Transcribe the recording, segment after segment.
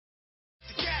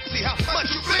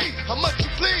How much you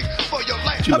please for your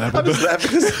life? I'm just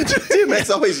laughing because DMX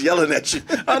always yelling at you.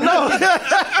 I know.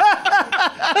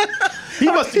 He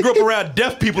must have grew up around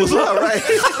deaf people or something. Yeah, right.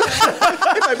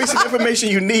 It might be some information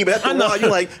you need, but after a while, you're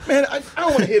like, man, I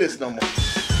don't want to hear this no more.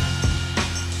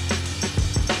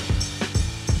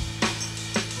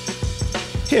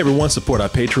 Hey everyone, support our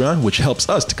Patreon, which helps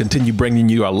us to continue bringing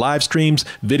you our live streams,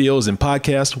 videos, and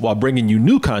podcasts while bringing you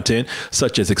new content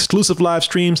such as exclusive live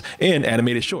streams and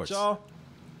animated shorts.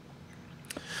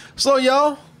 So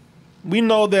y'all, we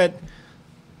know that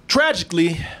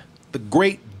tragically, the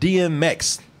great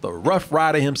DMX, the Rough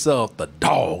Rider himself, the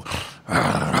dog,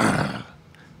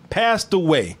 passed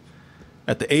away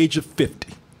at the age of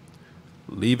 50,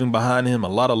 leaving behind him a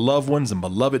lot of loved ones and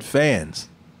beloved fans.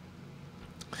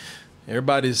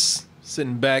 Everybody's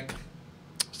sitting back,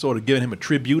 sort of giving him a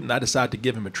tribute, and I decided to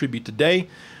give him a tribute today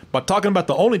by talking about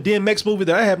the only DMX movie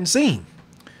that I haven't seen,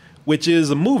 which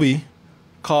is a movie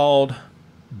called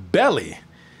Belly.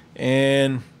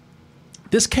 And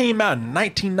this came out in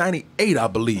 1998, I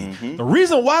believe. Mm-hmm. The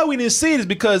reason why we didn't see it is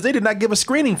because they did not give a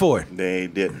screening for it. They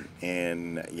didn't.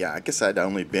 And yeah, I guess I'd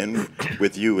only been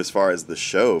with you as far as the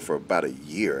show for about a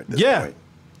year at this point.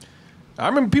 I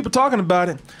remember people talking about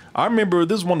it. I remember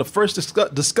this is one of the first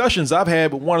discussions I've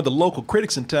had with one of the local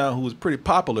critics in town who was pretty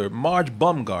popular, Marge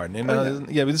Bumgarden. And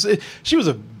she was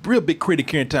a real big critic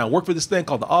here in town, worked for this thing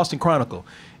called the Austin Chronicle.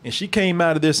 And she came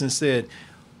out of this and said,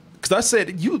 because I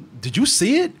said, did you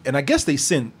see it? And I guess they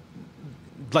sent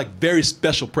like very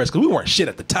special press because we weren't shit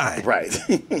at the time. Right.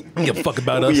 Don't give a fuck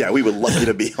about us. Yeah, we were lucky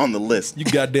to be on the list. You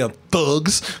goddamn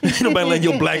thugs. Ain't nobody letting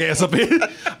your black ass up here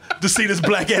to see this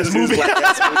black ass movie.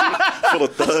 Full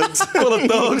of thugs. Full of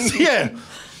thugs, yeah.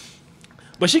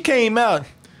 But she came out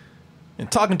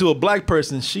and talking to a black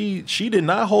person, she did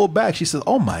not hold back. She said,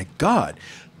 oh my God,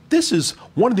 this is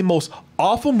one of the most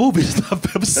awful movies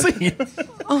I've ever seen.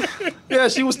 Yeah,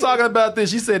 she was talking about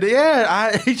this. She said,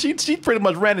 yeah, she pretty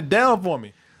much ran it down for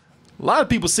me. A lot of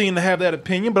people seem to have that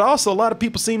opinion, but also a lot of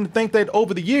people seem to think that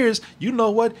over the years, you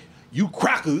know what? You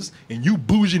crackers and you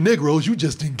bougie Negroes, you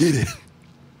just didn't get it.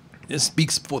 It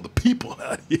speaks for the people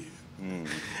out here. Mm.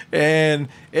 And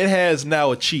it has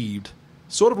now achieved,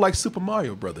 sort of like Super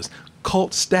Mario Brothers,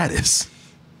 cult status.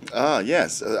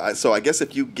 Yes. So I guess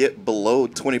if you get below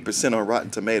 20% on Rotten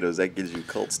Tomatoes, that gives you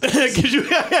cult status. Gives you,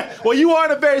 well, you are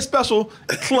in a very special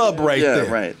club right there.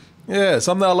 Yeah, right. Yeah,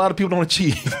 something that a lot of people don't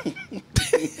achieve.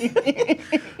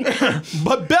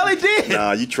 But Belly did.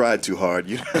 Nah, you tried too hard.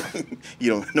 You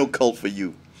don't, no cult for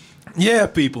you. Yeah,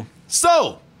 people.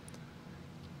 So,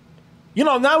 you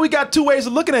know, now we got two ways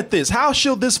of looking at this. How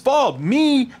should this fall?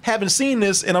 Me having seen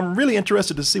this, and I'm really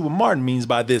interested to see what Martin means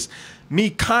by this. Me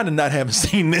kind of not having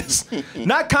seen this.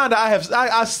 Not kind of,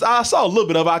 I saw a little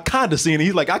bit of it. I kind of seen it.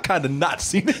 He's like, I kind of not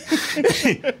seen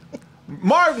it.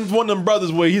 Martin's one of them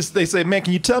brothers where they say, man,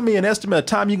 can you tell me an estimate of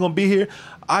time you're going to be here?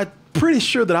 I'm pretty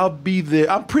sure that I'll be there.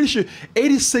 I'm pretty sure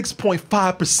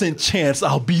 86.5% chance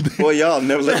I'll be there. Boy, y'all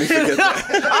never let me forget that.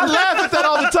 I laugh at that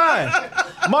all the time.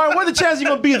 Martin, what are the chances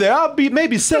you're going to be there? I'll be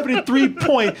maybe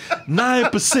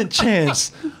 73.9%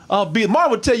 chance I'll be.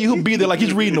 Martin would tell you he'll be there like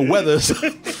he's reading the weather.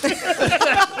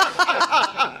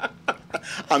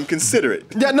 I'm considerate.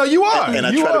 Yeah, no, you are. And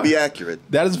I try to be accurate.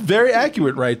 That is very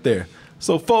accurate right there.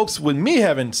 So, folks, with me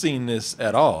having seen this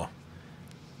at all,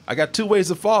 I got two ways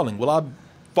of falling. Will I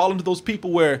fall into those people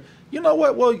where, you know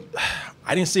what, well,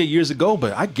 I didn't see it years ago,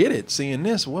 but I get it seeing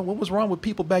this. What was wrong with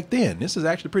people back then? This is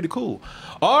actually pretty cool.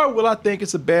 Or will I think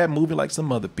it's a bad movie like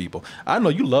some other people? I know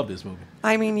you love this movie.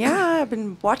 I mean, yeah, I've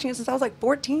been watching it since I was like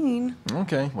 14.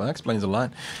 Okay, well, that explains a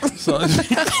lot. So, yeah,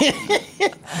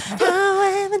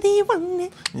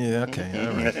 okay,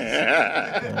 all right.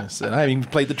 I haven't even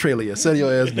played the trailer yet. Set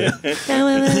your ass down.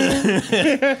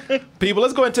 People,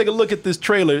 let's go ahead and take a look at this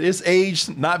trailer. It's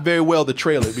aged not very well, the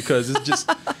trailer, because it's just,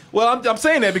 well, I'm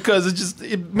saying that because it's just,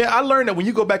 man, I learned that when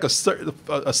you go back a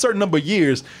certain number of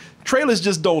years, trailers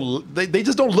just don't, they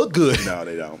just don't look good. No,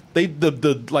 they don't.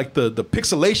 The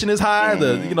pixelation is high,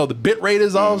 the bit rate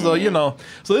is off, so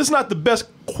so it's not the best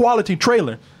quality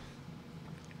trailer.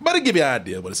 But it'll give you an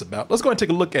idea of what it's about. Let's go ahead and take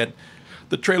a look at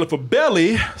the trailer for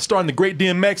Belly, starring the great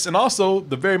DMX and also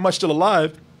the very much still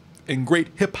alive and great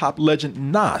hip-hop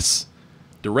legend Nas,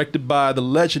 directed by the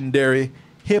legendary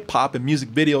hip-hop and music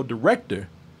video director,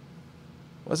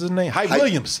 what's his name? Hype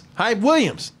Williams. Hype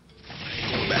Williams.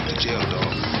 Going back to jail,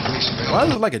 dog. Why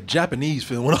is it like a Japanese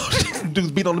film when all these dudes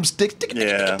beat on them sticks?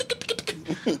 Yeah.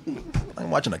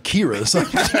 I'm watching Akira or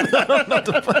something. I don't know what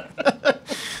the fuck.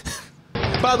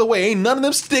 By the way, ain't none of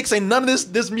them sticks, ain't none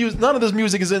of this music, none of this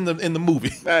music is in the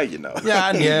movie. You know. Yeah,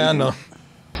 I know.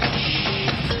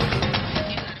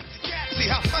 See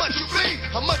how much you bleed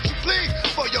How much you please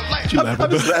for your life? You laughing,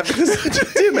 I'm just Bill? laughing because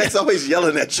DMX always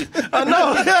yelling at you. I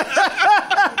know.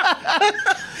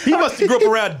 He must have grew up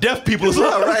around deaf people as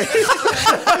well. All right.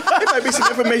 It might be some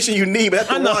information you need, but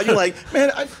after a while, you're like, man,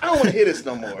 I don't want to hear this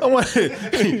no more.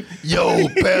 Yo,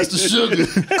 pass the sugar.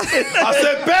 I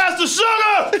said, pass the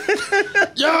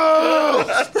sugar. Yo.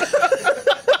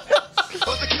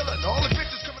 Was the killer and all the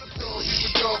bitches coming up to you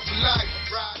for dog for life.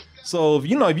 Right. So if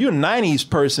you're a '90s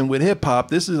person with hip hop,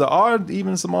 this is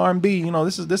even some R&B.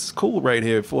 This is cool right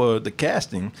here for the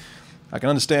casting. I can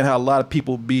understand how a lot of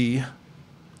people be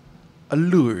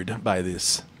allured by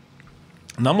this.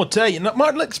 And I'm gonna tell you, now,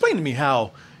 Martin, explain to me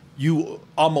how you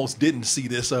almost didn't see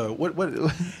this. What?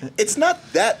 It's not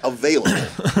that available.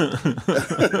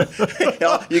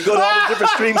 You go to all the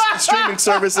different streaming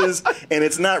services, and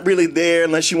it's not really there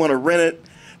unless you want to rent it.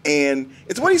 And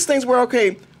it's one of these things where,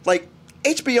 okay, like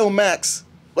HBO Max,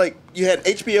 like you had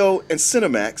HBO and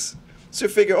Cinemax, so you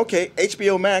figure, okay,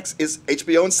 HBO Max is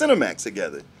HBO and Cinemax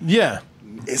together. Yeah.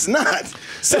 It's not.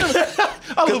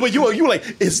 You were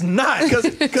like, it's not. Because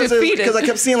I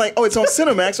kept seeing like, oh, it's on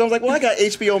Cinemax. So I was like, well, I got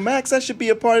HBO Max. That should be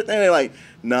a part of it. And they're like,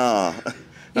 nah,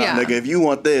 Yeah. nigga, if you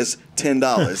want this, $10.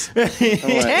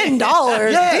 $10?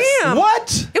 Yes. Damn.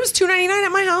 What? It was $2.99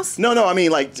 at my house. No, I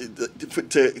mean like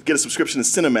to get a subscription to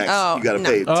Cinemax, Oh, you got to no.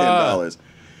 pay $10.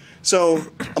 So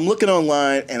I'm looking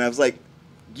online and I was like,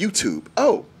 YouTube.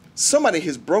 Oh, somebody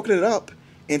has broken it up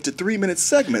into 3-minute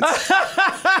segments.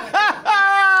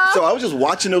 So I was just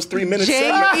watching those 3-minute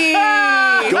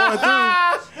segments going through,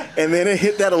 and then it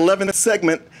hit that 11th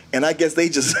segment, and I guess they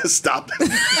just stopped. That's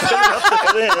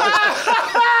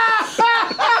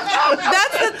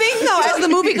the thing, though. As the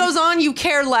movie goes on, you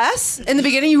care less. In the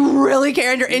beginning, you really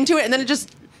care, and you're into it, and then it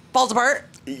just falls apart.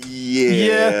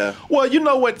 Yeah. Well, you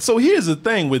know what? So here's the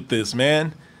thing with this,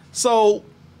 man. So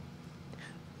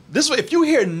if you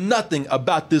hear nothing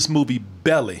about this movie,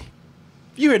 Belly,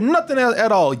 if you hear nothing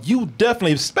at all, you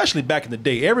definitely, especially back in the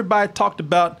day, everybody talked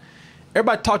about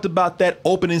that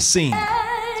opening scene.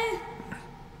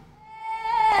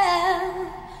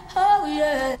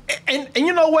 And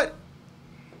you know what?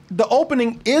 The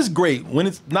opening is great when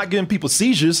it's not giving people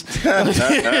seizures.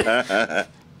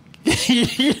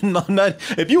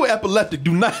 If you epileptic,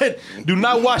 do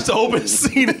not watch the opening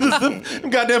scene. Them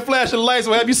goddamn flashing lights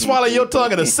will have you swallow your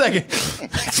tongue in a second.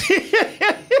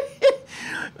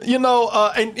 And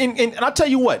I'll tell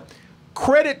you what,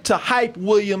 credit to Hype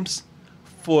Williams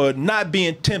for not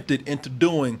being tempted into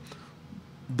doing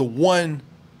the one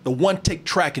take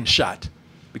tracking shot,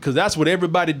 because that's what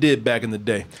everybody did back in the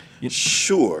day.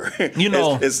 Sure.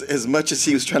 As much as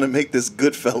he was trying to make this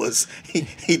Goodfellas,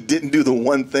 he didn't do the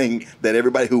one thing that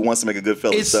everybody who wants to make a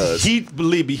Goodfellas does.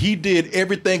 Believe me, he did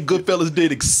everything Goodfellas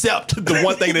did except the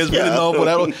one thing that's really known for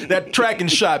that tracking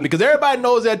shot, because everybody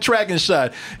knows that tracking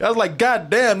shot. I was like, God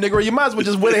damn, nigga, you might as well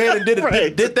just went ahead and did it.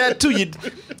 Right. Did that too. You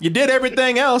did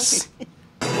everything else.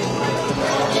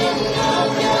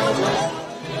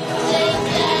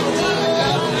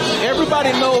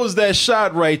 Everybody knows that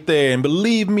shot right there, and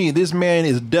believe me, this man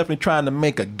is definitely trying to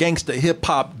make a gangster hip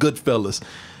hop Goodfellas.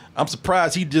 I'm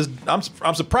surprised he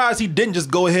didn't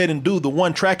just go ahead and do the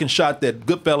one tracking shot that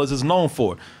Goodfellas is known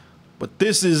for. But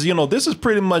this is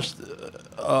pretty much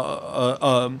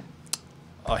a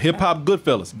hip hop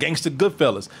Goodfellas, gangster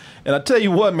Goodfellas. And I tell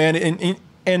you what, man,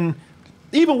 and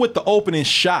even with the opening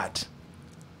shot,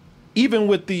 even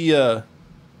with the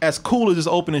as cool as this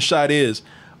opening shot is,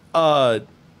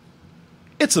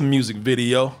 it's a music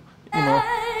video,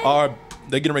 or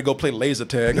they're getting ready to go play laser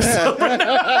tag or something.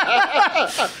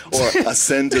 Or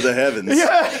ascend to the heavens.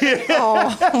 Yeah.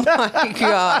 Oh my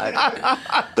God.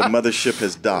 The mothership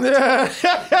has docked.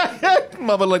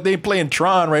 Mother, like they playing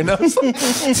Tron right now.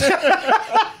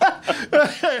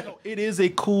 It is a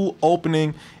cool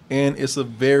opening, and it's a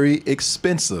very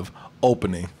expensive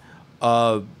opening.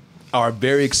 Or a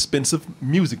very expensive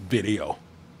music video.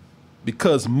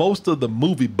 Because most of the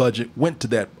movie budget went to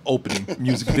that opening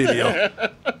music video.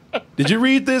 Did you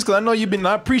read this? Because I know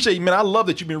I appreciate you, man. I love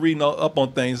that you've been reading up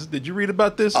on things. Did you read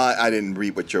about this? I didn't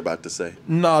read what you're about to say.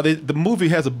 No, the movie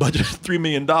has a budget of $3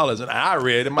 million, and I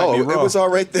read it. Might be wrong. It was all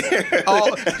right there.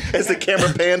 As the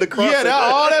camera panned across. Yeah,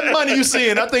 all that money you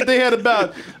seeing. I think they had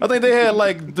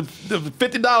like the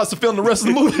 $50 to film the rest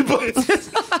of the movie, but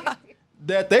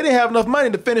that they didn't have enough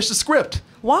money to finish the script.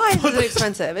 Why is it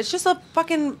expensive? It's just a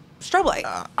fucking strobe light.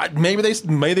 Maybe they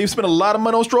spent a lot of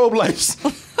money on strobe lights.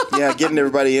 Yeah, getting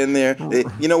everybody in there.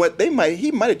 You know what? He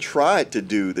might have tried to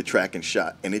do the tracking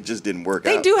shot, and it just didn't work out.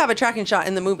 They do have a tracking shot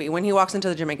in the movie when he walks into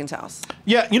the Jamaican's house.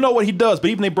 Yeah, you know what he does,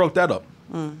 but even they broke that up.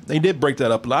 They did break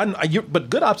that up. But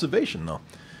good observation, though.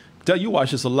 Tell you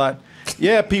watch this a lot.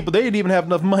 Yeah, people, they didn't even have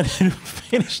enough money to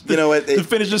finish the, to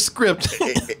finish the script.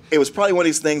 It was probably one of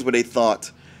these things where they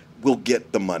thought, we'll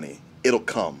get the money. It'll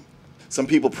come. Some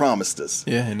people promised us.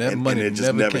 Yeah, and that money and it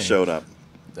just never came. showed up.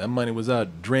 That money was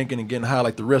out drinking and getting high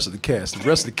like the rest of the cast. The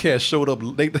rest of the cast showed up.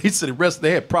 They said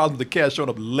they had problems with the cast showing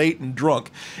up late and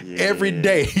drunk every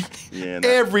day. Yeah,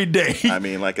 every day. I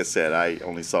mean, like I said, I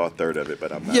only saw a third of it,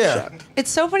 but I'm not shocked.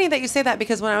 It's so funny that you say that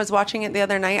because when I was watching it the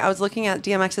other night, I was looking at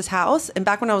DMX's house. And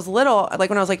back when I was little, like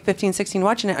when I was like 15, 16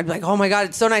 watching it, I'd be like, oh my God,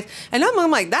 it's so nice. And now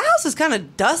I'm like, that house is kind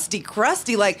of dusty,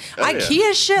 crusty, like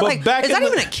IKEA shit. But like, is that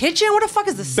even a kitchen? What the fuck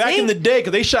is the sink? Back in the day,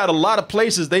 because they shot a lot of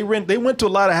places. They went to a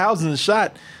lot of houses and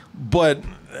shot. But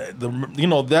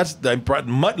that's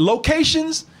the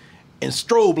locations and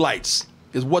strobe lights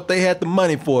is what they had the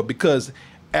money for. Because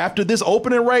after this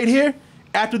opening right here,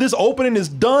 after this opening is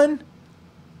done,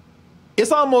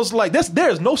 it's almost like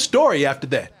there's no story after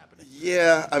that.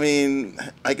 Yeah, I mean,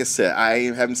 like I said,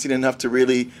 I haven't seen enough to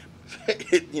really,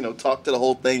 talk to the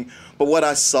whole thing. But what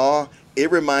I saw, it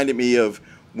reminded me of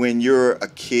when you're a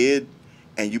kid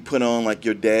and you put on like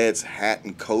your dad's hat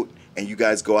and coat and you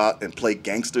guys go out and play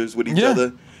gangsters with each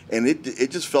other. And it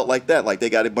just felt like that. Like they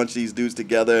got a bunch of these dudes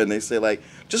together and they say like,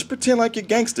 just pretend like you're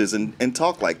gangsters and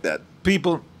talk like that.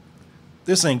 People,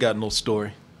 this ain't got no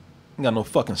story. Ain't got no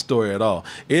fucking story at all.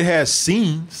 It has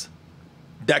scenes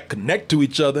that connect to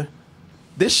each other.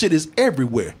 This shit is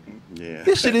everywhere. Yeah.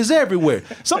 This shit is everywhere.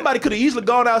 Somebody could have easily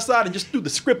gone outside and just threw the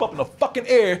script up in the fucking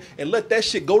air and let that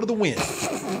shit go to the wind.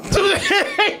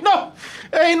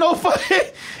 ain't no fucking.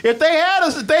 If they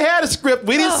had a script,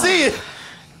 we didn't see it.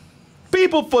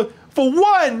 People, for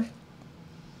one,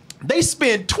 they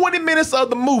spend 20 minutes of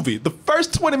the movie. The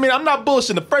first 20 minutes, I'm not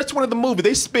bullshitting. The first 20 of the movie,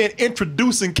 they spend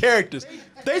introducing characters.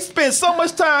 They spend so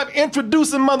much time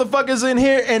introducing motherfuckers in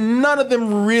here, and none of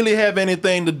them really have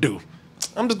anything to do.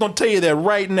 I'm just gonna tell you that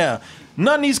right now.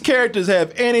 None of these characters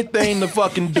have anything to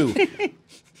fucking do.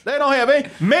 They don't have any.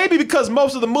 Maybe because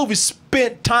most of the movie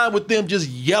spent time with them just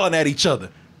yelling at each other.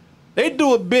 They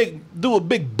do a big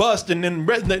bust and then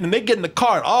they get in the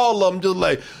car and all of them just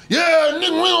like, yeah,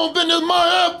 nigga, we don't been this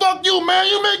money. Fuck you, man.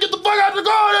 You man, get the fuck out of the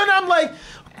car. And I'm like,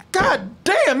 God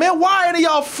damn, man, why are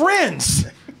y'all friends?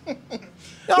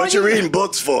 What you reading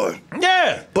books for?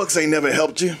 Yeah. Books ain't never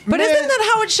helped you. But isn't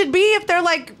that how it should be if they're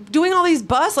like doing all these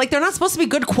busts? Like they're not supposed to be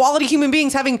good quality human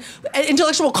beings having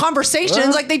intellectual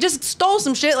conversations. Like they just stole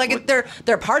some shit. Like if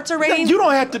their parts are rating. You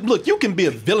don't have to look. You can be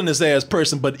a villainous ass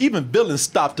person, but even villains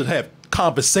stop to have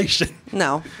conversation.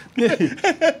 No.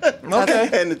 Okay.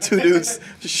 And the two dudes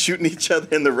just shooting each other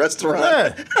in the restaurant.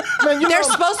 Yeah. Man, They're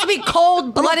supposed to be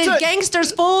cold-blooded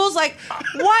gangsters, fools. Like,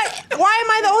 what? Why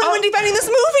am I the only one defending this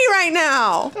movie right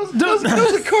now? Those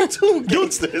are cartoon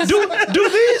gangsters. Do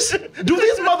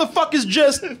these motherfuckers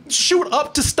just shoot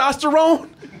up testosterone?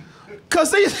 Cause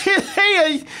they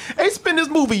spend this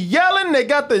movie yelling, they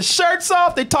got their shirts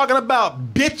off, they talking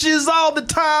about bitches all the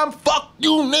time, fuck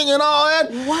you nigga and all that.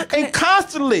 What? And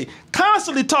constantly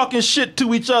talking shit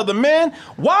to each other, man.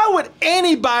 Why would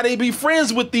anybody be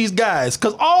friends with these guys?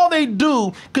 Cause all they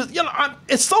do,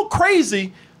 it's so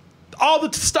crazy, all the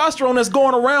testosterone that's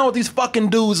going around with these fucking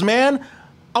dudes, man.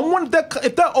 I wonder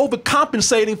if they're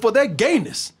overcompensating for their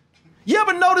gayness. You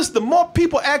ever notice the more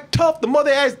people act tough, the more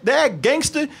they act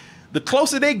gangster, the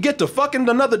closer they get to fucking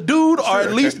another dude, or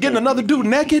at least getting another dude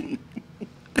naked,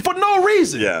 for no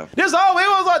reason. Yeah.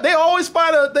 They always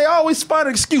find an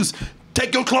excuse.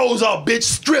 Take your clothes off, bitch.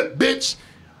 Strip, bitch.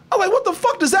 I'm like, what the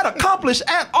fuck does that accomplish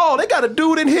at all? They got a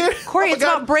dude in here. Corey, it's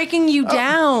about breaking you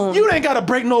down. You ain't got to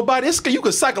break nobody. You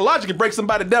could psychologically break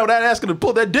somebody down without asking to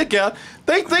pull that dick out.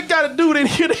 They got a dude in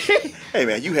here. Hey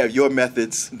man, you have your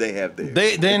methods. They have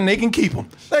theirs. Then they can keep them.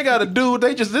 They got a dude.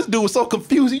 This dude was so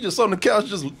confused. He just on the couch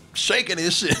just shaking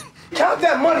his shit. Count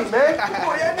that money, man.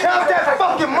 Count that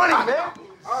fucking money, man.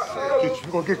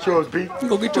 You gonna get yours, B. You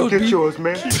gonna get yours,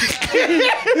 man.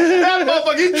 That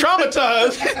motherfucker, he's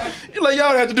traumatized. He's like,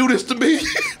 y'all have to do this to me.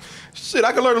 Shit,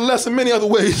 I can learn a lesson many other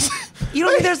ways. You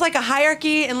don't think there's like a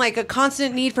hierarchy and like a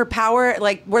constant need for power,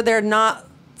 like where they're not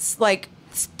like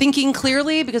thinking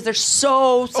clearly because they're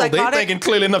so psychotic? Oh, they thinking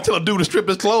clearly enough to do to strip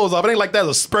his clothes off. It ain't like that's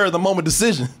a spur of the moment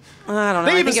decision. I don't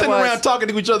know. They even sitting around talking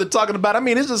to each other, talking about. I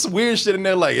mean, it's just weird shit in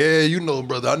there. Like, yeah,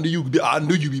 brother, I knew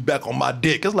you'd be back on my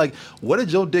dick. It's like, what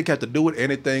did your dick have to do with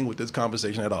anything with this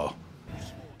conversation at all?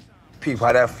 Peep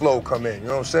how that flow come in. You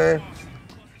know what I'm saying?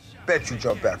 Bet you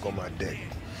jump back on my dick.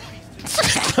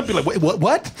 I'd be like, wait,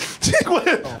 what?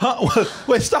 Huh?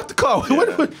 Wait, stop the car.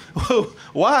 Yeah.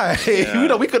 Why?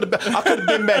 Yeah. We could have. I could have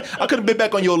been back. I could have been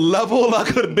back on your level. I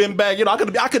could have been back. I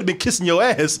could have been kissing your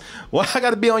ass. Why I got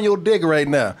to be on your dick right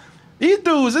now? These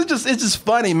dudes, it's just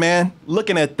funny, man.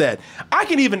 Looking at that, I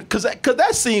can even cause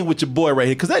that scene with your boy right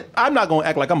here, cause I'm not gonna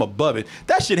act like I'm above it.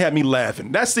 That shit had me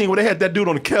laughing. That scene where they had that dude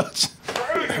on the couch.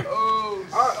 You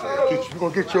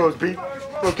gonna get yours, B.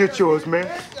 Go get yours, man.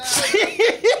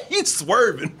 He's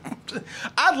swerving.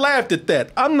 I laughed at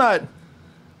that. I'm not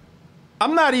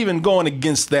even going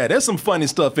against that. There's some funny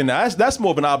stuff in there. That's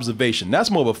more of an observation.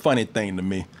 That's more of a funny thing to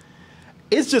me.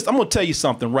 It's just, I'm gonna tell you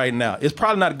something right now. It's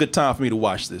probably not a good time for me to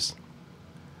watch this.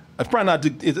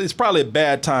 It's probably a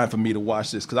bad time for me to watch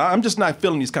this because I'm just not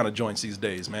feeling these kind of joints these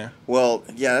days, man. Well,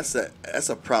 yeah, that's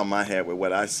a problem I had with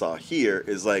what I saw here.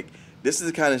 Is like this is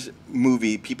the kind of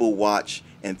movie people watch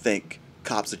and think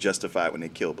cops are justified when they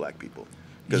kill black people.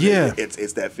 Yeah,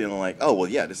 it's that feeling like, oh well,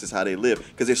 yeah, this is how they live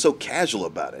because they're so casual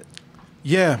about it.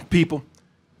 Yeah, people.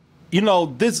 You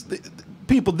know this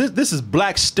is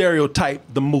black stereotype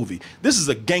the movie. This is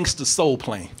a gangster soul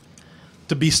plane.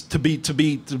 To be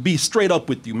straight up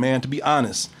with you, man, to be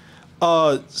honest.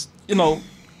 You know,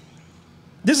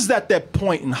 this is at that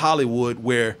point in Hollywood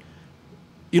where,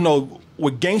 you know,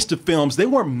 with gangster films, they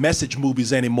weren't message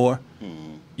movies anymore.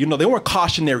 You know, they weren't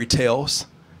cautionary tales.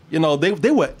 You know,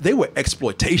 they were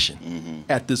exploitation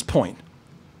at this point.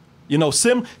 You know,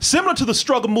 similar to the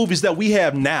struggle movies that we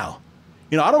have now.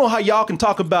 You know, I don't know how y'all can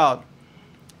talk about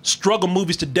struggle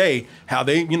movies today, how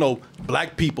they, you know,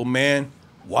 black people, man,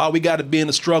 why we got to be in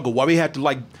the struggle? Why we have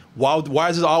to why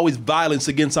is there always violence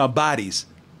against our bodies?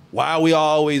 Why are we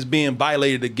always being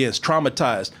violated against,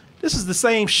 traumatized? This is the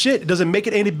same shit. Does it make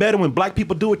it any better when black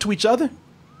people do it to each other?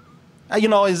 You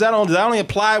know, does that only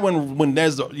apply when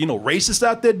there's, you know, racists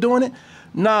out there doing it?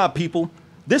 Nah, people.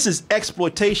 This is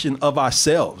exploitation of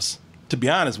ourselves, to be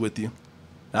honest with you.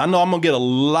 I know I'm going to get a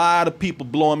lot of people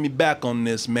blowing me back on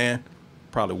this, man.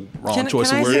 Probably wrong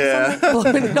choice of words. Yeah.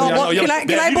 Can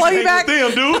I blow you back?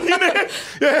 Them, dude.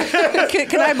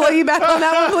 Can I blow you back on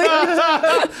that one, please?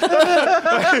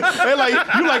 They like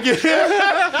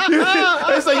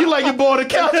they say you like your boy on the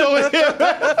couch over here.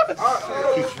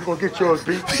 You gonna get yours,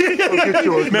 B. Go get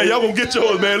yours, man. Y'all gonna get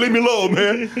yours, man. Leave me alone,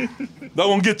 man. Y'all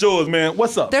gonna get yours, man.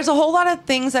 What's up? There's a whole lot of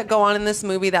things that go on in this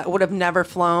movie that would have never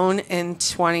flown in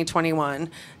 2021.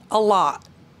 A lot.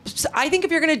 I think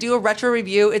if you're going to do a retro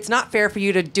review, it's not fair for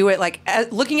you to do it like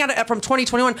looking at it from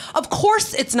 2021. Of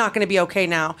course, it's not going to be okay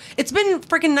now. It's been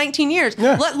freaking 19 years.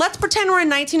 Yeah. Let's pretend we're in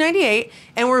 1998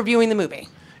 and we're reviewing the movie.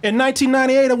 In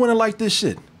 1998, I wouldn't have liked this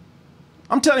shit.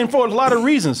 I'm telling you for a lot of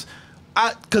reasons.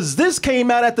 Because this came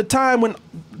out at the time when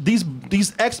these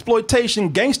exploitation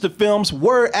gangster films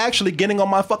were actually getting on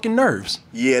my fucking nerves.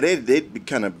 Yeah, they'd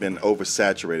kind of been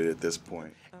oversaturated at this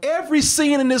point. Every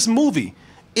scene in this movie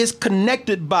is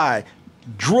connected by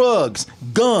drugs,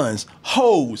 guns,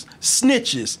 hoes,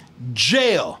 snitches,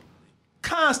 jail.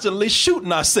 Constantly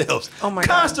shooting ourselves. Oh my God.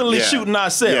 Constantly shooting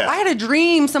ourselves. Yeah. I had a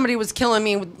dream somebody was killing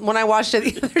me when I watched it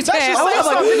the other day.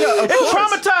 It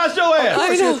traumatized your ass.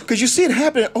 I know. Because you see it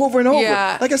happening over and over.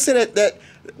 Yeah. Like I said, that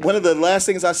one of the last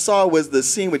things I saw was the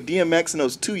scene with DMX and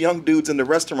those two young dudes in the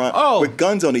restaurant with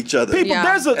guns on each other. People,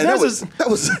 Yeah. That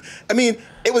was. I mean,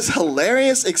 it was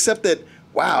hilarious, except that.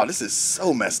 Wow, this is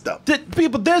so messed up.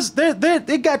 People,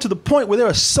 it got to the point where there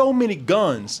are so many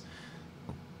guns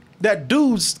that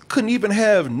dudes couldn't even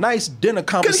have nice dinner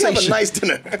conversation. Couldn't have a nice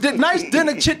dinner. Nice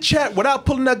dinner chit chat without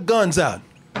pulling their guns out.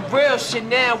 Real shit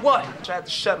now, what? Tried to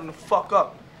shut him the fuck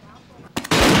up.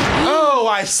 Oh,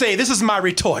 I say, this is my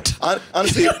retort.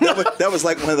 Honestly, that was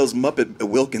like one of those Muppet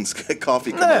Wilkins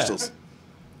coffee commercials.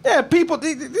 Yeah, people,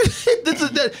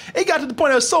 it got to the point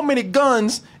there were so many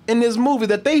guns in this movie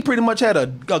that they pretty much had a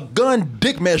gun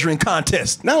dick measuring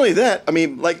contest. Not only that, I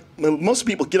mean, like, most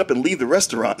people get up and leave the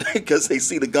restaurant because they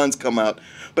see the guns come out.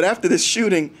 But after this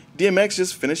shooting, DMX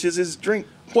just finishes his drink.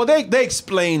 Well, they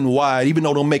explain why, even though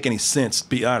it don't make any sense, to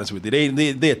be honest with you.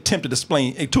 They attempted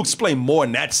to explain more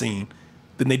in that scene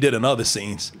than they did in other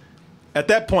scenes. At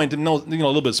that point, a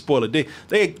little bit of spoiler. They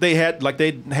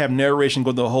have narration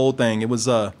go through the whole thing. It was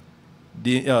Nas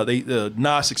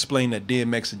explained that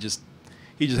DMX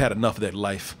he just had enough of that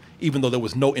life, even though there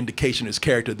was no indication in his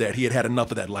character that he had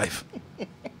enough of that life.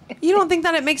 You don't think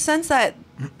that it makes sense that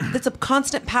it's a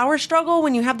constant power struggle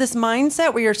when you have this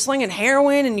mindset where you're slinging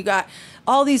heroin and you got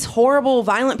all these horrible,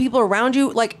 violent people around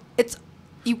you? Like,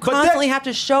 you constantly have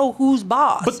to show who's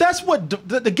boss. But that's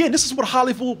again, this is what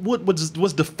Hollywood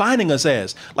was defining us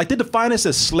as. Like, they define us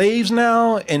as slaves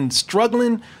now and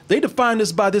struggling. They defined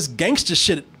us by this gangster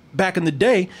shit back in the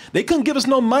day. They couldn't give us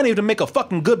no money to make a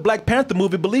fucking good Black Panther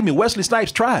movie. Believe me, Wesley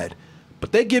Snipes tried.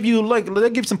 But they give you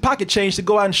some pocket change to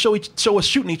go out and show us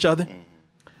shooting each other.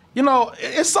 You know,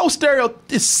 it's so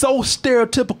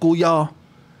stereotypical, y'all,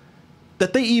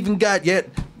 that they even got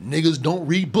niggas don't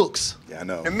read books. Yeah, I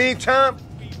know. In the meantime,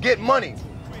 get money.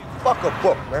 Fuck a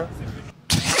book, man.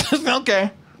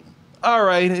 Okay. All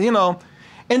right, you know.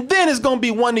 And then it's gonna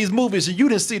be one of these movies, and you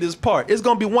didn't see this part. It's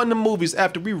gonna be one of the movies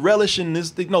after we relish in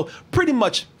this, you know, pretty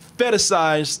much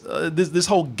fetishize this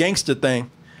whole gangster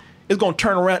thing. It's gonna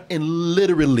turn around and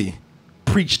literally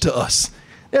preach to us.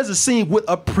 There's a scene with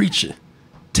a preacher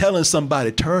telling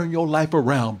somebody, turn your life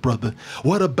around, brother.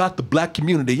 What about the black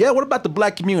community? Yeah, what about the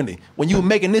black community when you were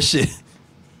making this shit?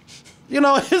 You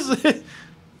know, it's,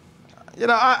 you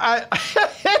know,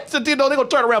 you know, they're gonna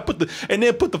turn around, put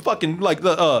the fucking like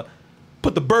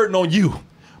put the burden on you.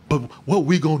 But what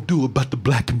we gonna do about the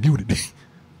black community?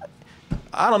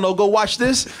 I don't know. Go watch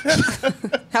this.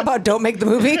 How about don't make the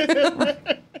movie?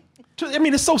 I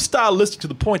mean, it's so stylistic to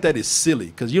the point that it's silly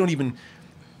because you don't even.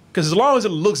 Because as long as it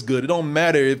looks good, it don't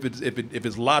matter if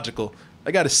it's logical.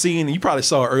 I got a scene, and you probably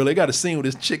saw it earlier. I got a scene where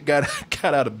this chick got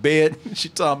out of bed. She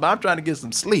talking about, I'm trying to get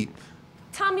some sleep.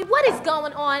 Tommy, what is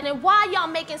going on, and why y'all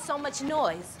making so much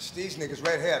noise? It's these niggas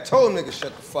right here. I told niggas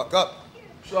shut the fuck up.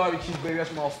 Sorry, Chief, baby,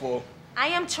 that's my fault. I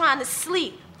am trying to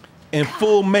sleep. In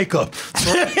full makeup.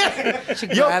 She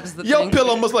grabs the your thing.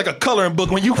 pillow almost like a coloring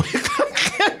book when you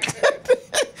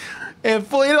and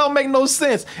full, it don't make no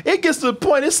sense. It gets to the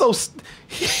point, it's so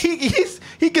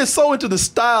he gets so into the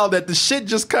style that the shit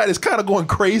just is kind of going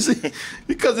crazy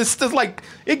because it's just like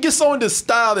it gets so into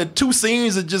style that two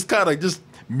scenes are just kind of just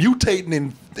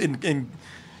mutating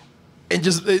and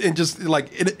just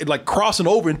like crossing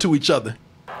over into each other.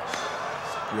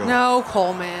 Yo, No,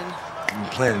 Coleman. I've been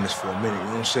planning this for a minute. You know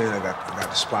what I'm saying? I got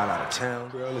the spot out of town,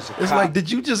 girl. It's It's like, did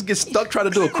you just get stuck trying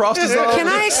to do a cross dissolve? Can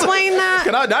I explain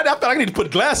that? I thought I need to put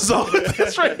glasses on.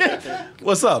 That's right.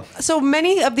 What's up? So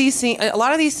many of these scenes, a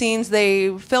lot of these scenes,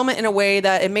 they film it in a way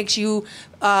that it makes you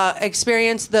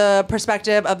experience the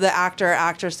perspective of the actor or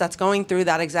actress that's going through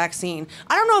that exact scene.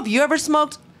 I don't know if you ever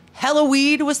smoked hella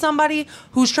weed with somebody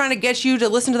who's trying to get you to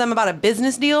listen to them about a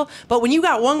business deal, but when you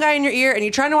got one guy in your ear and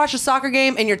you're trying to watch a soccer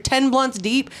game and you're 10 blunts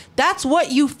deep, that's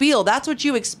what you feel. That's what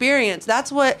you experience. That's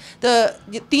what the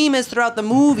theme is throughout the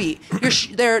movie.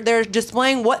 They're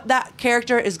displaying what that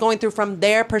character is going through from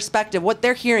their perspective, what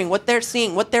they're hearing, what they're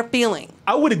seeing, what they're feeling.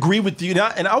 I would agree with you,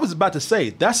 and I was about to say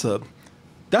that's a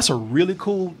really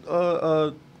cool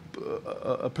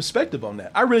perspective on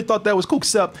that. I really thought that was cool,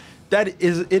 except it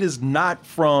is not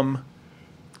from,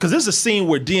 because there's a scene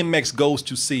where DMX goes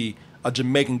to see a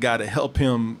Jamaican guy to help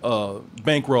him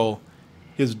bankroll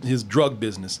his drug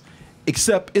business,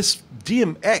 except it's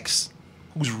DMX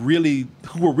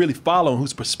who we're really following,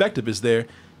 whose perspective is there.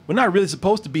 We're not really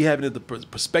supposed to be having the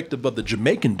perspective of the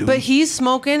Jamaican dude. But he's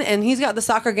smoking and he's got the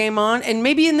soccer game on, and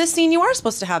maybe in this scene you are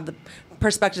supposed to have the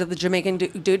perspective of the Jamaican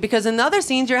dude, because in the other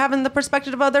scenes you're having the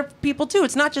perspective of other people too.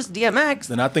 It's not just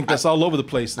DMX. And I think that's all over the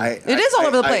place. It is all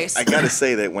over the place. I gotta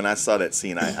say that when I saw that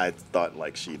scene, I thought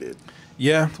like she did.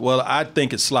 Yeah, well, I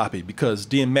think it's sloppy because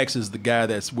DMX is the guy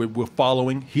we're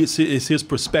following. It's his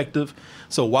perspective.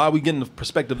 So why are we getting the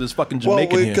perspective of this fucking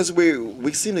Jamaican here? Because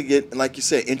we seem to get, like you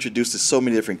said, introduced to so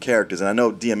many different characters, and I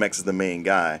know DMX is the main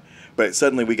guy, but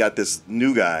suddenly we got this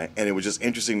new guy, and it was just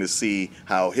interesting to see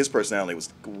how his personality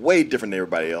was way different than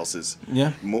everybody else's.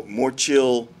 Yeah, more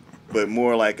chill, but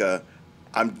more like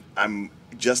I'm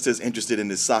just as interested in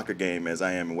this soccer game as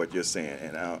I am in what you're saying,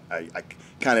 and I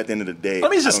kind of at the end of the day. Let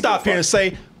me just stop here and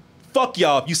say, fuck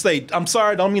y'all. If you say, I'm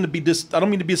sorry, I don't mean to be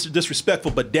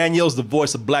disrespectful, but Danielle's the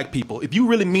voice of black people. If you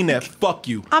really mean that, fuck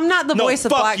you. I'm not the voice of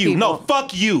black people. No,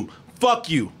 fuck you. Fuck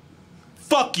you.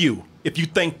 Fuck you. If you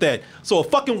think that. So a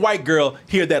fucking white girl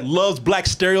here that loves black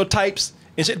stereotypes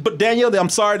and shit. But Danielle, I'm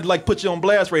sorry to like put you on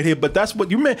blast right here, but that's what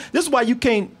you meant. This is why you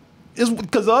can't.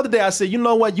 Because the other day I said, you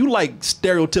know what? You like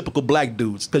stereotypical black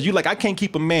dudes. Because you like, I can't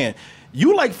keep a man.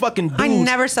 You like fucking dudes. I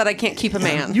never said I can't keep a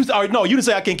man. You didn't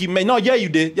say I can't keep a man. No, yeah, you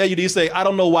did. Yeah, you did. You say, I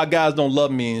don't know why guys don't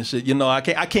love me and shit. You know, I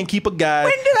can't keep a guy.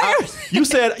 When did I ever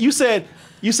say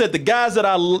You said the guys that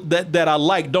I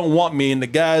like don't want me, and the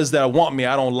guys that want me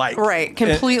I don't like. Right,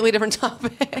 completely different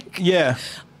topic. Yeah.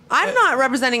 I'm not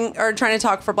representing or trying to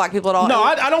talk for black people at all. No,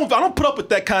 I don't put up with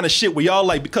that kind of shit where y'all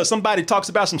like, because somebody talks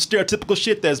about some stereotypical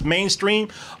shit that's mainstream,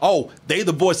 oh, they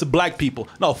the voice of black people.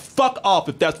 No, fuck off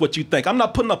if that's what you think. I'm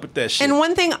not putting up with that shit. And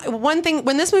one thing,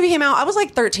 when this movie came out, I was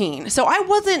like 13. So I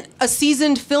wasn't a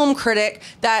seasoned film critic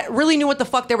that really knew what the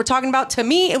fuck they were talking about. To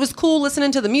me, it was cool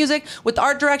listening to the music with the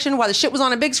art direction while the shit was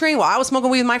on a big screen while I was smoking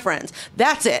weed with my friends.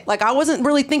 That's it. Like, I wasn't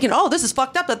really thinking, oh, this is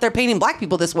fucked up that they're painting black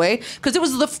people this way, because it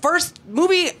was the first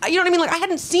movie, you know what I mean? Like, I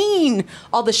hadn't seen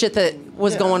all the shit that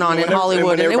was going on in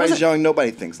Hollywood. And everybody's young,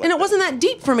 nobody thinks like that. And it wasn't that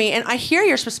deep for me. And I hear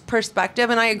your perspective,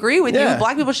 and I agree with you.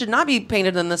 Black people should not be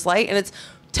painted in this light, and it's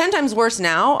 10 times worse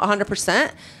now,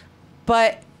 100%.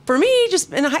 But for me,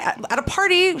 just at a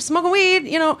party, smoking weed,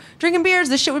 you know, drinking beers,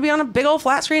 this shit would be on a big old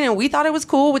flat screen, and we thought it was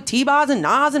cool with T-Boz and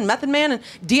Nas and Method Man and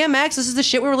DMX. This is the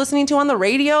shit we were listening to on the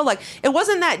radio. Like, it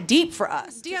wasn't that deep for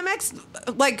us.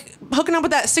 DMX, like, hooking up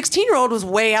with that 16-year-old was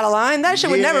way out of line. That shit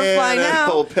would never fly that now.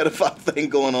 whole pedophile thing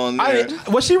going on there.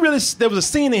 There was a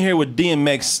scene in here with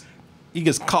DMX. He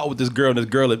gets caught with this girl, and this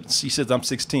girl, she says, I'm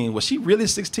 16. Was she really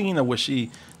 16, or was she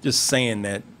just saying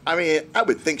that? I mean, I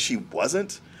would think she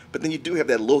wasn't. But then you do have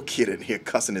that little kid in here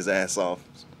cussing his ass off.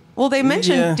 Well, they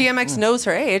mentioned DMX knows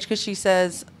her age because she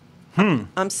says,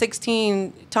 I'm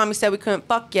 16. Tommy said we couldn't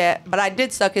fuck yet, but I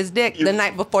did suck his dick the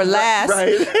night before last.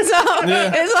 Right. So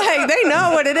it's like they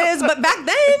know what it is. But back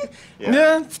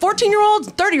then,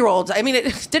 14-year-olds, 30-year-olds, I mean,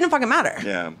 it didn't fucking matter.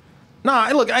 Yeah. Nah,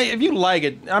 look, if you like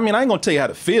it, I mean, I ain't going to tell you how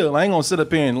to feel. I ain't going to sit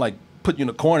up here and, like, put you in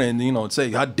a corner and, you know,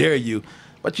 say, how dare you.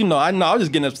 But, you know, I was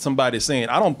just getting up to somebody saying,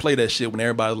 I don't play that shit when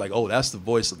everybody's like, oh, that's the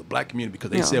voice of the black community because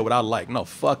they said what I like. No,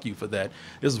 fuck you for that.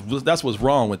 That's what's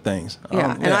wrong with things.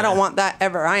 Yeah, and I don't want that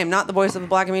ever. I am not the voice of the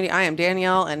black community. I am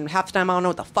Danielle, and half the time I don't know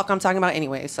what the fuck I'm talking about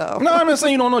anyway, so. No, I'm not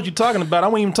saying you don't know what you're talking about. I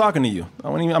wasn't even talking to you. I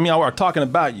was talking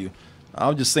about you. I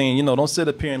was just saying, you know, don't sit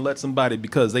up here and let somebody,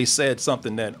 because they said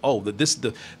something that,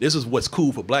 this is what's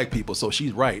cool for black people, so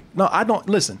she's right. No, I don't.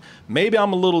 Listen, maybe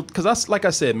I'm a little, because like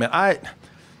I said, man,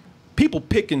 people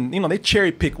picking, you know, they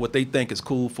cherry pick what they think is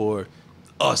cool for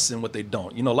us and what they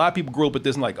don't. You know, a lot of people grew up with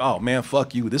this and like, oh man,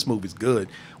 fuck you, this movie's good.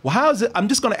 Well, how is it? I'm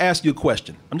just going to ask you a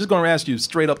question. I'm just going to ask you a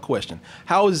straight up question.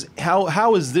 How is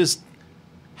this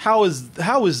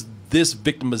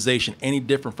victimization any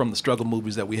different from the struggle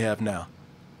movies that we have now?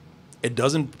 It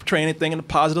doesn't portray anything in a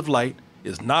positive light.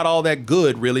 It's not all that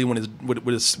good really when it's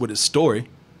with its story.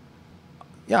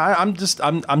 Yeah, I'm just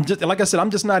like I said, I'm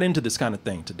just not into this kind of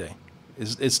thing today.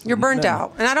 You're burnt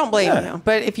out, and I don't blame you.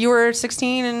 But if you were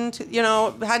 16 and, you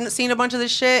know, hadn't seen a bunch of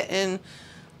this shit, and,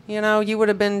 you know, you would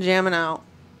have been jamming out.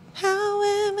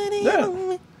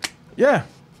 Yeah.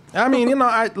 I mean, you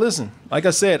know, listen, like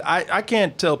I said, I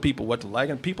can't tell people what to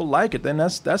like, and people like it, then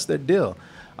that's their deal.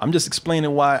 I'm just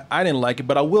explaining why I didn't like it,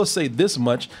 but I will say this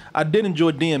much. I did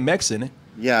enjoy DMX in it.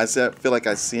 Yeah, I feel like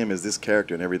I see him as this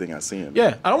character in everything I see him.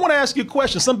 Yeah, I don't want to ask you a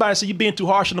question. Somebody said you're being too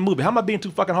harsh on the movie. How am I being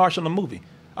too fucking harsh on the movie?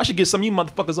 I should get some of you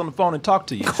motherfuckers on the phone and talk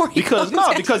to you.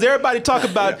 Because everybody talk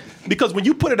about, because when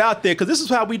you put it out there, because this is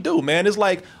how we do, man. It's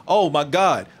like, oh my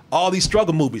God, all these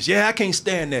struggle movies. Yeah, I can't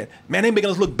stand that. Man, they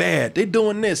making us look bad. They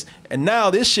doing this. And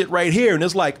now this shit right here, and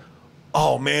it's like,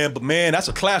 oh man, but man, that's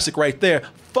a classic right there.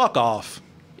 Fuck off.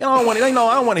 You know, I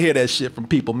don't want to hear that shit from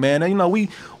people, man. You know, we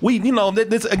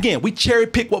again, we cherry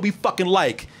pick what we fucking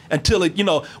like until it, you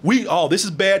know, this is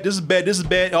bad, this is bad, this is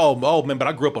bad. Oh man, but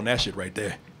I grew up on that shit right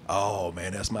there. Oh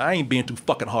man, I ain't being too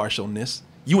fucking harsh on this.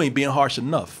 You ain't being harsh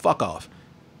enough. Fuck off.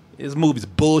 This movie's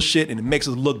bullshit and it makes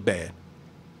us look bad.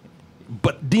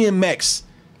 But DMX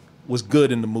was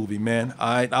good in the movie, man.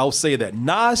 I'll say that.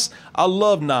 Nas, I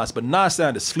love Nas, but Nas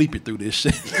sounded sleepy through this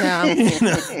shit. Yeah. You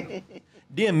know?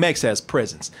 DMX has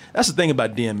presence. That's the thing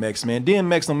about DMX, man.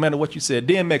 DMX, no matter what you said,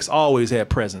 DMX always had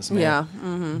presence, man. Yeah.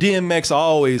 Mm-hmm. DMX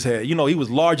always had, you know, he was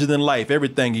larger than life,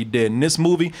 everything he did. In this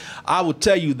movie, I will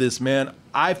tell you this, man.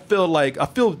 I feel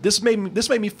this made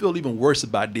me feel even worse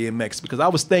about DMX, because I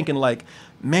was thinking like,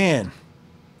 man,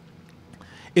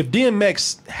 if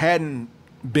DMX hadn't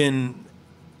been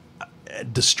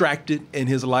distracted in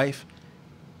his life,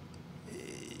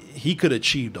 he could have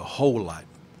achieved a whole lot.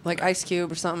 Like Ice Cube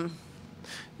or something.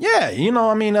 Yeah, you know,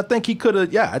 I mean, I think he could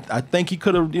have. Yeah, I think he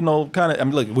could have. You know, kind of. I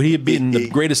mean, look, would he have been the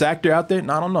greatest actor out there?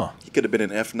 No, I don't know. He could have been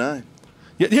an F9.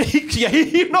 Yeah,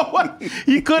 you know what?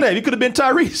 He could have. He could have been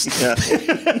Tyrese. Yeah.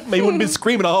 Maybe he wouldn't have been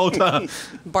screaming the whole time,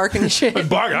 barking shit.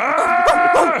 Barking.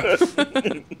 Ah!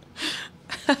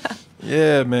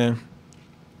 Yeah, man.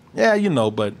 Yeah, you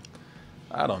know, but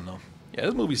I don't know. Yeah,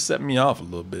 this movie set me off a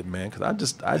little bit, man, because I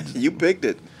just. You picked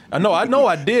it. I know,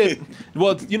 I did.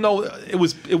 Well, you know, it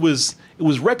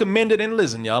was recommended, and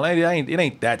listen, y'all, it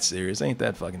ain't that serious. It ain't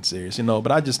that fucking serious, you know.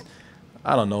 But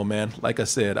I don't know, man. Like I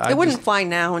said, it wouldn't fly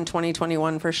now in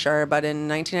 2021 for sure. But in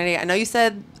 1998, I know you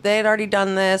said they had already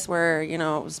done this, where, you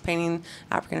know, it was painting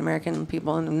African American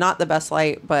people in not the best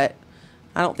light. But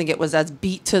I don't think it was as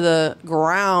beat to the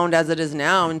ground as it is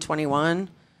now in 21.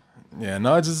 Yeah,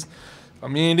 no, it's just. I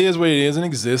mean, it is what it is, and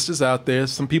exists. It's out there.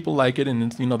 Some people like it,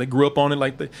 and you know they grew up on it,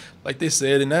 like they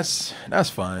said, and that's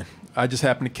fine. I just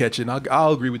happen to catch it, and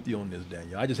I'll agree with you on this,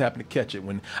 Daniel. I just happen to catch it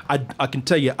when I can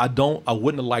tell you I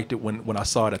wouldn't have liked it when I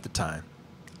saw it at the time.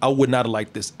 I would not have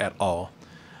liked this at all,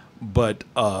 but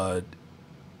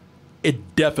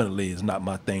it definitely is not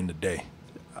my thing today.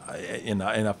 and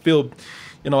I feel,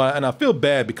 and I feel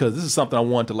bad because this is something I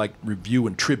want to like review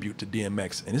and tribute to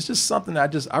DMX, and it's just something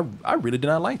that I really did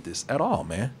not like this at all,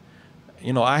 man.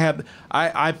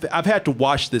 I've had to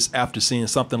watch this after seeing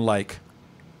something like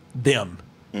Them.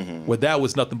 Where that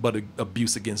was nothing but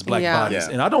abuse against black bodies.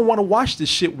 And I don't want to watch this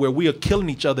shit where we are killing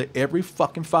each other every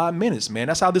fucking 5 minutes, man.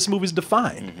 That's how this movie's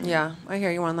defined. Yeah, I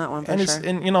hear you on that one for And sure.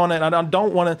 and I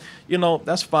don't want to,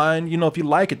 that's fine. If you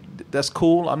like it, that's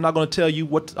cool. I'm not going to tell you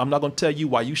I'm not going to tell you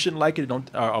why you shouldn't like it. I'm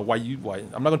not going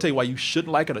to tell you why you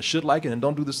shouldn't like it or should like it, and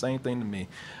don't do the same thing to me.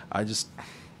 I just,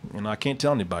 I can't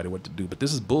tell anybody what to do, but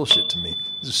this is bullshit to me.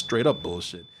 This is straight up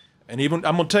bullshit. And even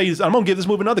I'm gonna give this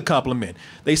movie another compliment.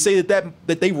 They say that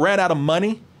they ran out of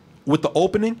money with the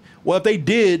opening. Well, if they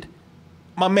did,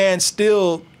 my man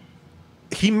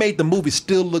he made the movie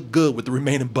still look good with the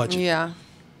remaining budget. Yeah.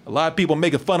 A lot of people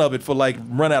making fun of it for like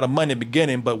run out of money in the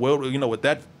beginning, but with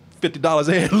that $50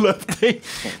 they had left,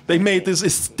 they made this.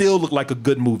 It still looked like a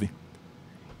good movie.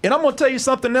 And I'm gonna tell you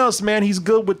something else, man. He's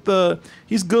good with a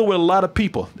lot of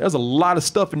people. There's a lot of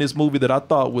stuff in this movie that I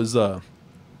thought was.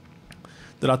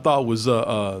 Not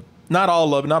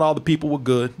all of it. Not all the people were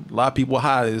good. A lot of people were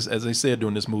high, as they said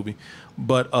during this movie.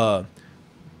 But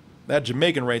that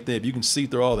Jamaican right there, if you can see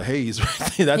through all the haze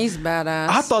right there, He's badass.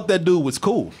 I thought that dude was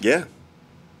cool. Yeah.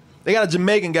 They got a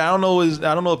Jamaican guy. I don't know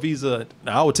if he's I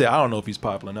would say I don't know if he's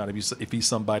popular or not, if he's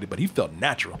somebody, but he felt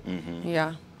natural.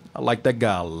 Yeah. I like that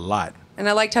guy a lot. And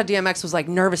I liked how DMX was like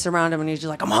nervous around him, and he was just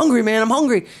like, "I'm hungry, man. I'm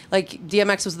hungry." Like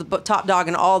DMX was the top dog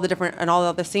in all the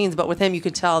other scenes, but with him, you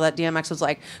could tell that DMX was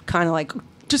like kind of like,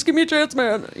 "Just give me a chance,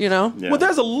 man." Yeah. Well,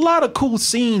 there's a lot of cool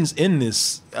scenes in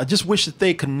this. I just wish that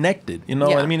they connected. Yeah.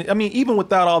 I mean, even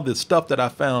without all the stuff that I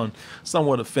found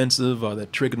somewhat offensive or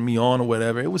that triggered me on or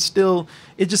whatever, it was still.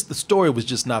 The story was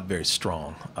just not very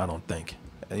strong. I don't think.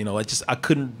 I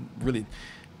couldn't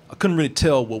really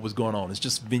tell what was going on. It's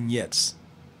just vignettes.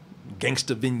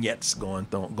 Gangster vignettes going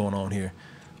on here,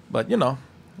 but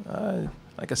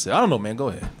like I said, I don't know, man. Go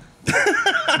ahead.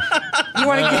 You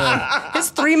want to get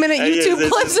his 3-minute YouTube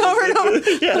clips over and over?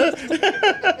 Yeah.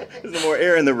 There's more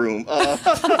air in the room.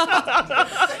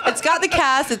 It's got the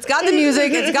cast, it's got the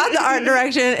music, it's got the art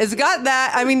direction, it's got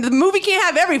that. I mean, the movie can't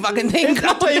have every fucking thing.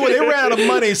 I'll tell you what, they ran out of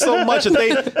money so much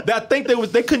that I think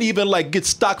they couldn't even like get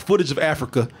stock footage of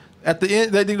Africa. At the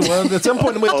end, at some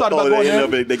point, we talked about going there.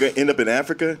 They're going to end up in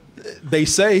Africa? They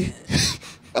say.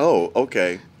 Oh,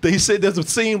 okay. They say there's a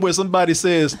scene where somebody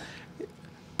says,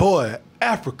 "Boy,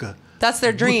 Africa." That's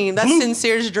their dream. That's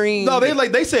Sincere's dream. No,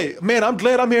 they say, "Man, I'm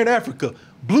glad I'm here in Africa.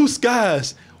 Blue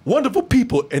skies, wonderful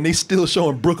people," and they still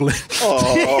showing Brooklyn. Whatever.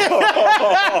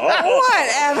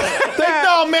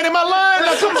 No, man, am I lying?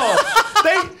 Now, come on.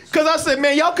 Because I said,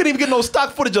 man, y'all couldn't even get no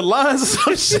stock footage of lines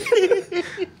or some shit.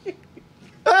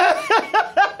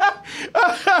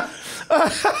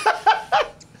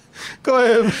 Go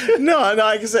ahead. No,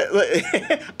 like I said,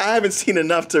 I haven't seen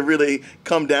enough to really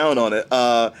come down on it.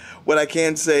 What I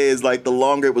can say is, like, the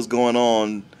longer it was going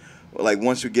on, like,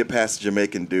 once you get past the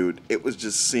Jamaican dude, it was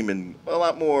just seeming a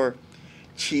lot more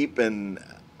cheap, and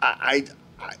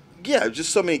just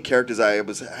so many characters I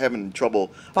was having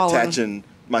trouble attaching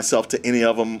myself to any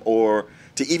of them or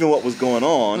to even what was going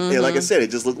on. And like I said,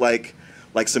 it just looked like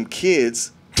some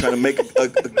kids trying to make a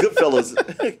Goodfellas.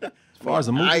 As far as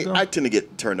the movie goes? I tend to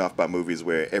get turned off by movies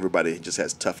where everybody just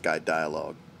has tough guy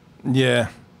dialogue. Yeah.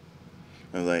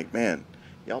 I was like, man,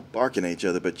 y'all barking at each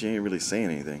other, but you ain't really saying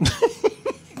anything.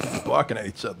 Barking at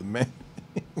each other, man.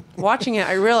 Watching it,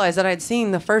 I realized that I'd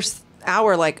seen the first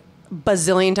hour like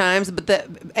bazillion times, but the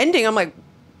ending, I'm like,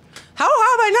 how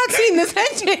have I not seen this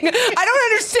ending? I don't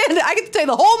understand it. I get to tell you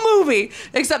the whole movie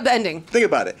except the ending. Think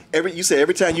about it. You say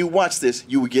every time you watch this,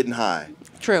 you were getting high.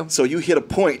 True. So you hit a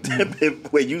point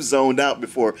where you zoned out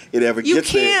before it ever You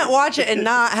gets there. can't watch it and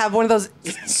not have one of those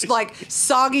like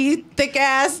soggy, thick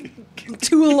ass,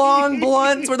 too long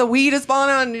blunts where the weed is falling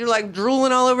out and you're like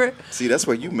drooling all over it. See, that's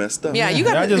where you messed up. Yeah, you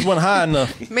got. I just went high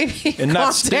enough. Maybe and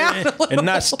not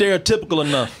stereotypical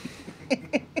enough.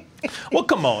 Well,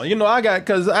 come on,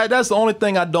 because that's the only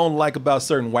thing I don't like about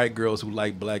certain white girls who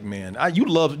like black men. You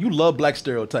love black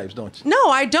stereotypes, don't you? No,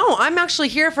 I don't. I'm actually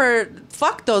here for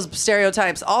fuck those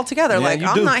stereotypes altogether. Yeah, like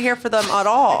I'm not here for them at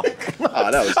all.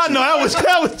 Oh, that was I know that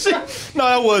was cheap. No,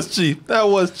 that was cheap. That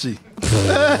was cheap.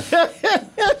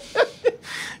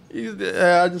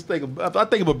 I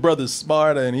think of a brother's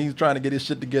smarter and he's trying to get his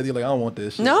shit together. You're like, I don't want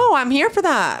this shit. No, I'm here for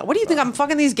that. What do you think? I'm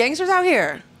fucking these gangsters out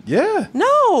here? Yeah.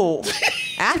 No.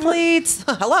 Athletes.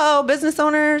 Hello, business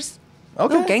owners.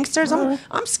 Okay. No gangsters.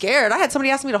 I'm scared. I had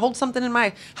somebody ask me to hold something in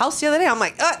my house the other day. I'm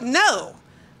like, no.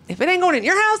 If it ain't going in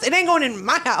your house, it ain't going in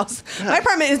my house. My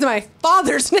apartment is my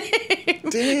father's name.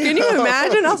 Can you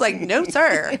imagine? I was like, no,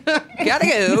 sir. Gotta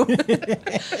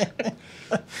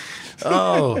go.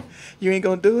 Oh. You ain't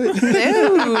gonna do it?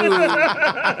 No.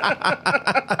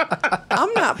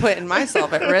 I'm not putting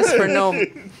myself at risk for no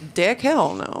dick.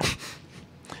 Hell no.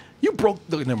 You broke.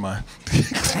 Never mind.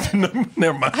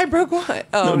 Never mind. I broke what?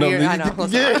 Oh, No, I know.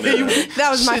 Yeah, That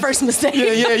was my first mistake.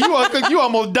 Yeah. You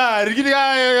almost died. I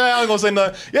ain't gonna say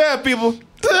nothing. Yeah, people.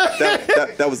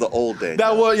 That was the old day.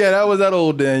 That was that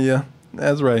old Dan. Yeah,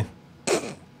 that's right.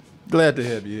 Glad to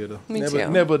have you here, though. Me too.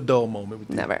 Never a dull moment with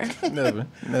you. Never.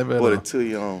 Never at What all. a 2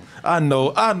 year old. I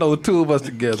know the two of us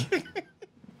together.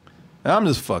 I'm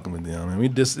just fucking with them. I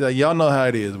mean, y'all know how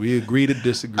it is. We agree to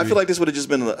disagree. I feel like this would have just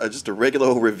been just a regular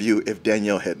old review if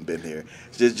Danielle hadn't been here.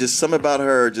 Just something about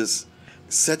her just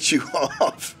sets you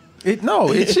off.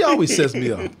 She always sets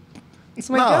me up. It's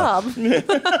my job. And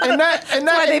That's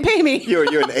why they pay me. You're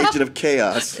an agent of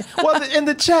chaos. Well, and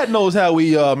the chat knows how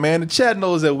we man. The chat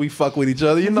knows that we fuck with each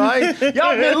other. You know,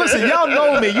 y'all man, listen, y'all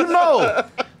know me. You know.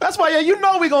 That's why, you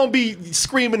know, we gonna be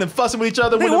screaming and fussing with each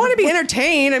other. They want to be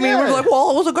entertained. I mean, we're like,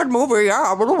 well, it was a good movie.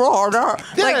 Yeah.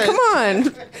 Like, come on.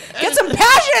 Get some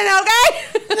passion,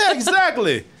 okay? Yeah,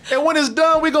 exactly. And when it's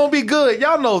done, we gonna be good.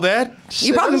 Y'all know that.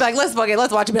 You probably be like, let's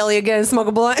watch Belly again and smoke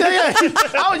a blunt. Yeah.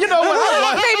 Oh, you know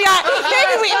what?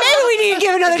 maybe we need to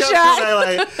give another shot.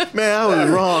 Like, man, I was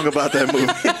wrong about that movie.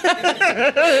 That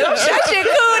shit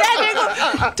cool. That shit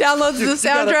cool. Downloads the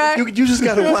soundtrack. You just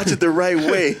gotta watch it the right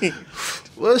way.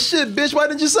 Well, shit, bitch. Why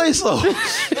didn't you say so?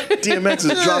 DMX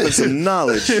is dropping some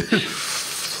knowledge.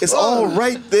 It's all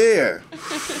right there.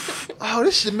 Oh,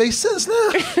 this shit makes sense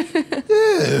now.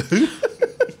 Yeah.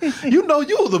 You know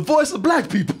you were the voice of black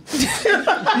people.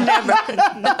 Never.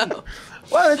 No.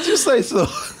 Why didn't you say so?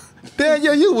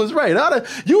 Danielle, you was right.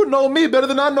 You know me better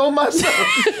than I know myself.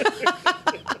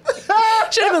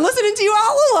 Should have been listening to you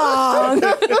all along.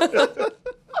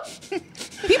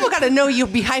 People got to know you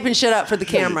be hyping shit up for the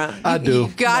camera. I do. You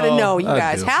got to know, you I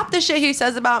guys. do. Half the shit he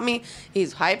says about me,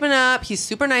 he's hyping up. He's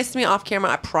super nice to me off camera.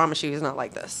 I promise you he's not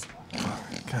like this.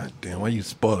 God damn, why you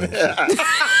spoiling shit?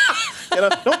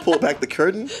 Don't pull back the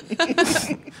curtain.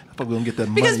 I'm gonna get that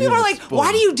money. Because people are like,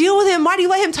 why do you deal with him? Why do you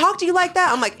let him talk to you like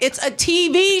that? I'm like, it's a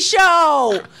TV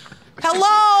show.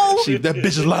 Hello? That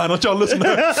bitch is lying. Don't y'all listen to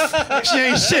her? She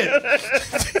ain't shit.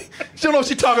 She don't know what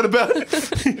she talking about.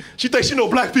 She thinks she know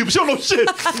black people. She don't know shit.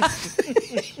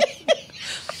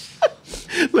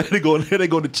 Let it go. Let it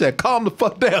go to check. Calm the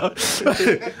fuck down.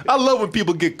 I love when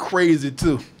people get crazy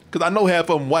too. Because I know half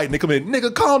of them white and they come in,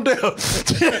 nigga, calm down.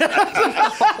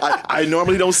 I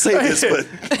normally don't say this, but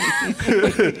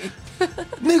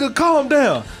nigga, calm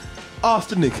down. Off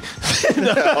the nigga.